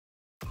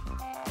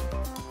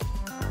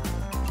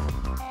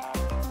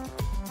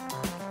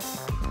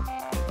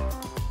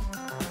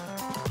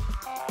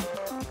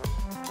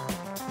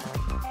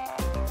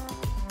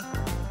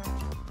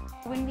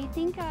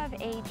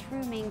a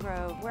true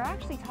mangrove, we're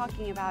actually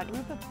talking about a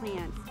group of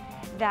plants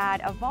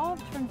that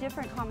evolved from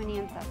different common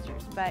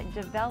ancestors but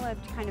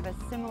developed kind of a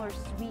similar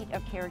suite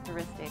of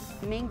characteristics.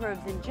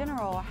 Mangroves in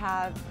general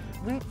have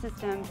root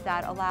systems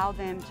that allow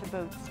them to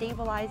both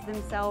stabilize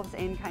themselves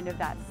in kind of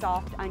that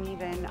soft,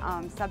 uneven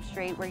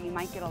substrate where you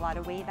might get a lot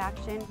of wave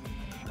action.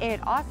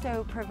 It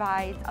also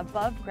provides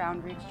above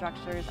ground root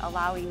structures,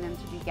 allowing them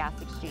to do gas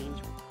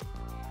exchange.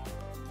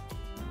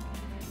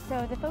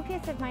 So the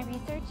focus of my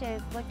research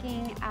is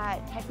looking at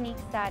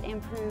techniques that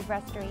improve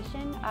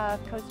restoration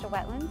of coastal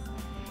wetlands.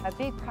 A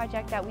big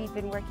project that we've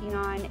been working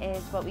on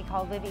is what we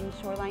call living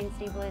shoreline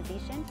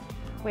stabilization,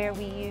 where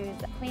we use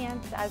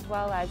plants as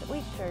well as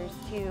oysters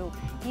to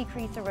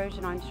decrease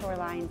erosion on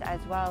shorelines as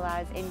well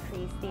as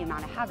increase the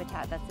amount of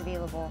habitat that's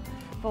available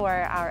for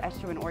our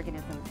estuarine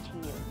organisms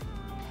to use.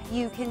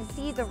 You can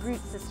see the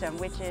root system,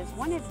 which is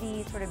one of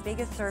the sort of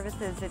biggest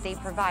services that they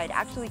provide,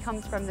 actually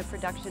comes from the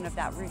production of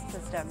that root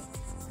system.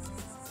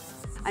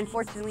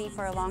 Unfortunately,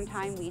 for a long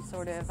time, we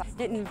sort of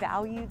didn't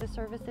value the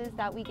services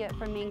that we get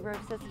from mangrove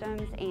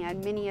systems,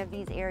 and many of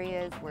these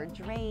areas were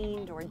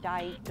drained or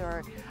diked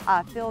or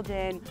filled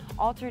in,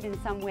 altered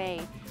in some way,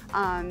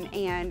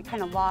 and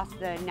kind of lost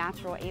the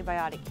natural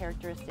abiotic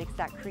characteristics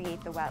that create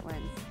the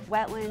wetlands.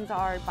 Wetlands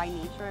are by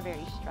nature a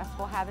very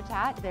stressful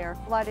habitat. They're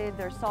flooded,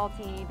 they're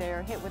salty,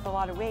 they're hit with a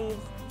lot of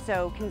waves.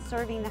 So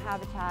conserving the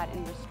habitat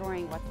and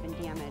restoring what's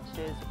been damaged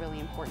is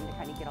really important to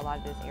kind of get a lot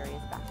of those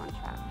areas back on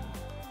track.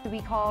 We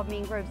call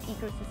mangroves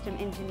ecosystem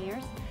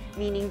engineers,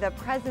 meaning the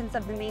presence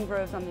of the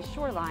mangroves on the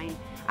shoreline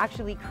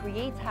actually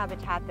creates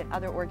habitat that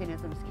other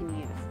organisms can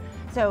use.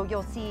 So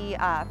you'll see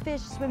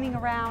fish swimming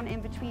around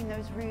in between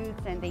those roots,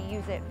 and they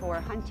use it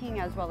for hunting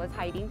as well as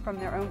hiding from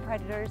their own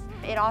predators.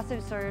 It also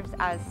serves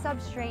as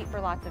substrate for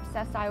lots of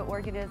sessile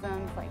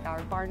organisms like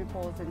our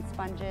barnacles and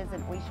sponges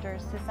and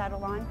oysters to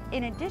settle on.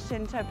 In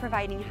addition to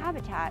providing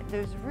habitat,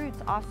 those roots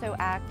also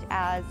act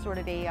as sort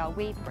of a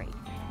wave break.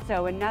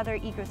 So another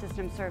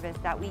ecosystem service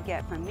that we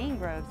get from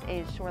mangroves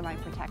is shoreline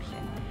protection.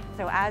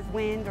 So as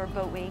wind or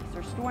boat wakes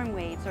or storm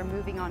waves are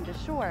moving onto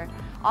shore,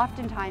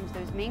 oftentimes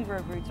those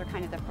mangrove roots are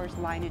kind of the first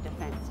line of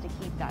defense to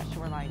keep that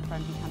shoreline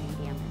from becoming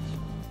damaged.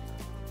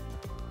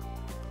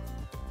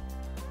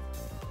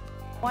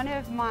 One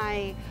of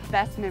my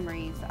best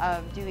memories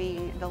of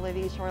doing the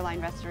living shoreline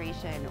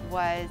restoration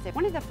was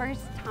one of the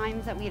first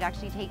times that we had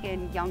actually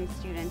taken young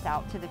students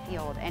out to the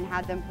field and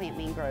had them plant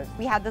mangroves.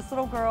 We had this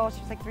little girl, she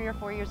was like 3 or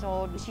 4 years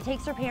old. She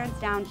takes her parents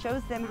down,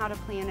 shows them how to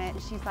plant it,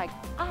 and she's like,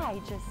 I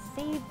just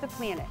saved the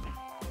planet.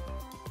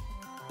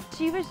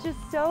 She was just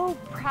so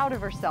proud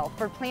of herself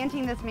for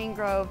planting this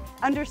mangrove,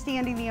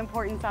 understanding the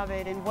importance of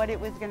it and what it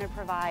was going to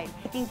provide.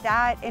 I think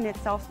that in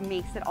itself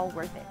makes it all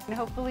worth it, and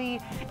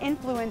hopefully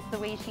influence the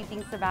way she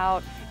thinks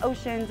about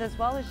oceans as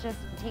well as just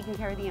taking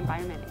care of the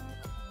environment.